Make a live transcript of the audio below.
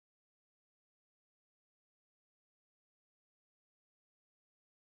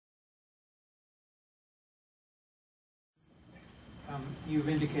you've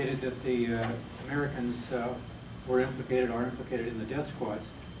indicated that the Americans are implicated in the death squads.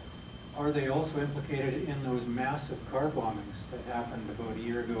 Are they also implicated in those massive car bombings that happened about a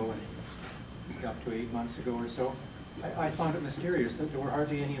year ago and up to 8 months ago or so? I found it mysterious that there were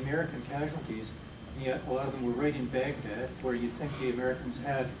hardly any American casualties, and yet a lot of them were right in Baghdad, where you'd think the Americans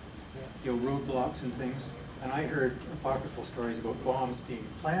had, you know, roadblocks and things. And I heard apocryphal stories about bombs being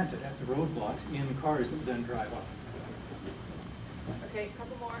planted at the roadblocks in cars that would then drive off. Okay, a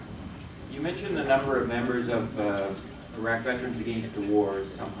couple more. You mentioned the number of members of Iraq Veterans Against the War,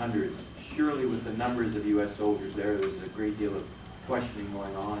 some hundreds. Surely with the numbers of U.S. soldiers there's a great deal of questioning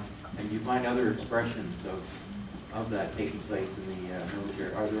going on. And you find other expressions of that taking place in the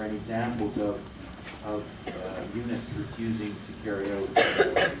military. Are there any examples of units refusing to carry out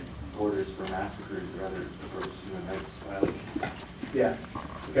orders for massacres or other gross human rights violations? Yeah.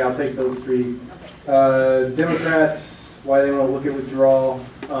 Okay, I'll take those three. Democrats, why they won't look at withdrawal.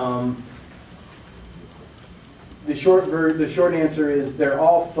 The short answer is they're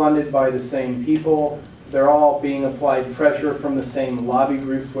all funded by the same people. They're all being applied pressure from the same lobby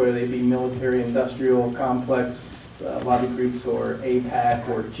groups, whether they be military industrial complex lobby groups or APAC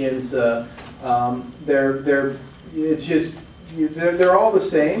or GINSA. They're all the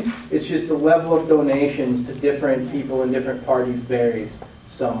same. It's just the level of donations to different people in different parties varies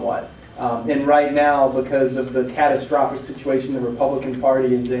somewhat. And right now, because of the catastrophic situation the Republican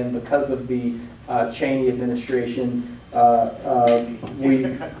Party is in, because of the Cheney administration, all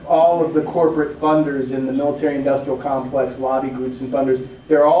of the corporate funders in the military-industrial complex, lobby groups and funders,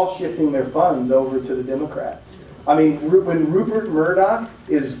 they're all shifting their funds over to the Democrats. I mean, when Rupert Murdoch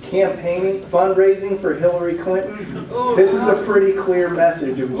is campaigning, fundraising for Hillary Clinton, this is a pretty clear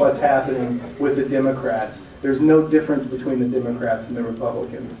message of what's happening with the Democrats. There's no difference between the Democrats and the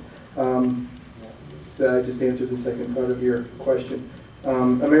Republicans. So I just answered the second part of your question.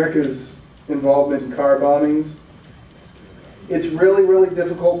 America's involvement in car bombings. It's really, really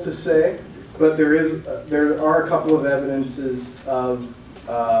difficult to say, but there are a couple of evidences of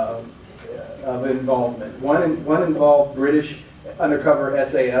involvement. One involved British undercover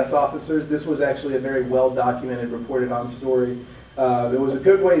SAS officers. This was actually a very well-documented, reported on story. There was a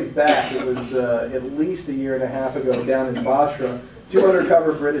good ways back. It was at least a year and a half ago down in Basra. 2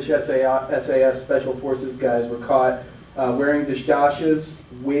 undercover British SAS Special Forces guys were caught wearing dishdashes,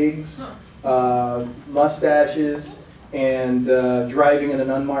 wigs, mustaches, and driving in an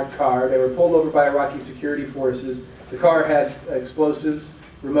unmarked car. They were pulled over by Iraqi security forces. The car had explosives,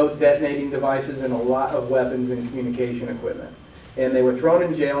 remote detonating devices, and a lot of weapons and communication equipment. And they were thrown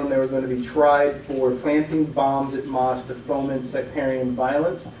in jail, and they were going to be tried for planting bombs at mosques to foment sectarian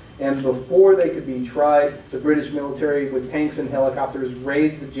violence. And before they could be tried, the British military, with tanks and helicopters,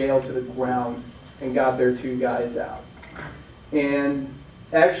 razed the jail to the ground and got their 2 guys out. And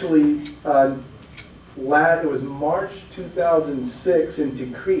actually, it was March 2006 in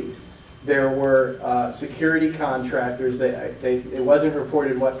Tikrit. There were security contractors. It wasn't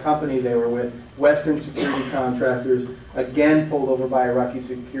reported what company they were with. Western security contractors, again pulled over by Iraqi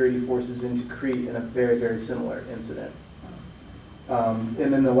security forces in Tikrit in a very, very similar incident. And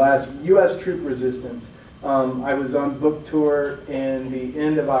then the last, U.S. troop resistance. I was on book tour in the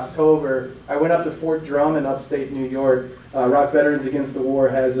end of October. I went up to Fort Drum in upstate New York. Iraq Veterans Against the War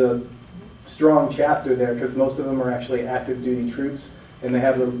has a strong chapter there because most of them are actually active duty troops. And they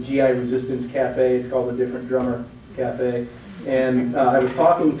have a GI Resistance Cafe. It's called the Different Drummer Cafe. And I was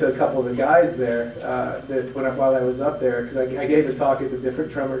talking to a couple of the guys there while I was up there, because I gave a talk at the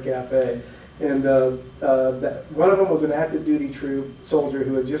Different Drummer Cafe. And one of them was an active duty troop soldier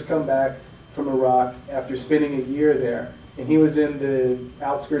who had just come back from Iraq after spending a year there. And he was in the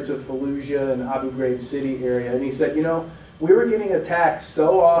outskirts of Fallujah and Abu Ghraib city area. And he said, you know, we were getting attacked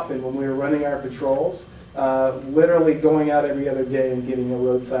so often when we were running our patrols, literally going out every other day and getting a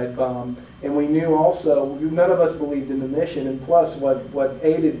roadside bomb. And we knew also, none of us believed in the mission, and plus what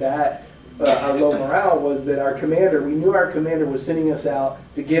aided that, our low morale, was that our commander, we knew our commander was sending us out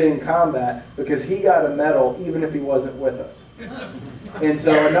to get in combat because he got a medal even if he wasn't with us. And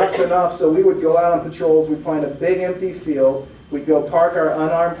so enough's enough, so we would go out on patrols, we'd find a big empty field, we'd go park our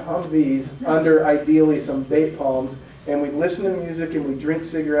unarmed Humvees under ideally some date palms, and we'd listen to music and we'd drink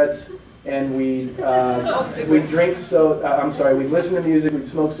cigarettes and we'd drink soda. We'd listen to music, we'd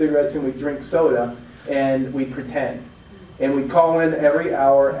smoke cigarettes, and we'd drink soda, and we'd pretend. And we'd call in every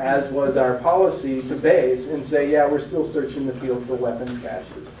hour, as was our policy, to base and say, yeah, we're still searching the field for weapons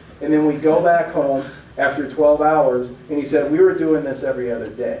caches. And then we'd go back home after 12 hours, and he said, we were doing this every other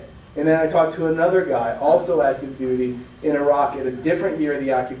day. And then I talked to another guy, also active duty, in Iraq at a different year of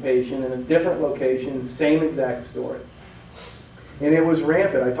the occupation, in a different location, same exact story. And it was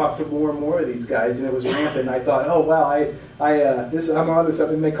rampant. I talked to more and more of these guys, and it was rampant. And I thought, oh wow, I'm on to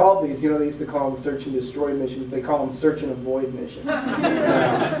something. And they called these, they used to call them search and destroy missions. They call them search and avoid missions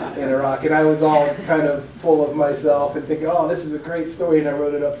in Iraq. And I was all kind of full of myself and thinking, oh, this is a great story. And I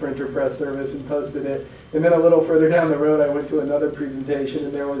wrote it up for Interpress Service and posted it. And then a little further down the road, I went to another presentation,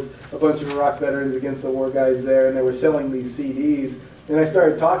 and there was a bunch of Iraq veterans against the war guys there, and they were selling these CDs. And I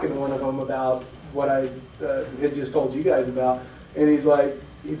started talking to one of them about what I had just told you guys about. And he's like,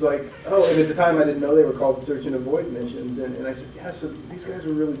 oh, and at the time I didn't know they were called search and avoid missions. And I said, yeah, so these guys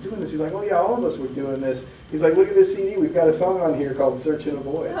were really doing this. He's like, oh yeah, all of us were doing this. He's like, look at this CD, we've got a song on here called Search and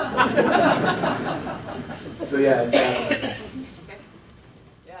Avoid. So yeah, it's happening.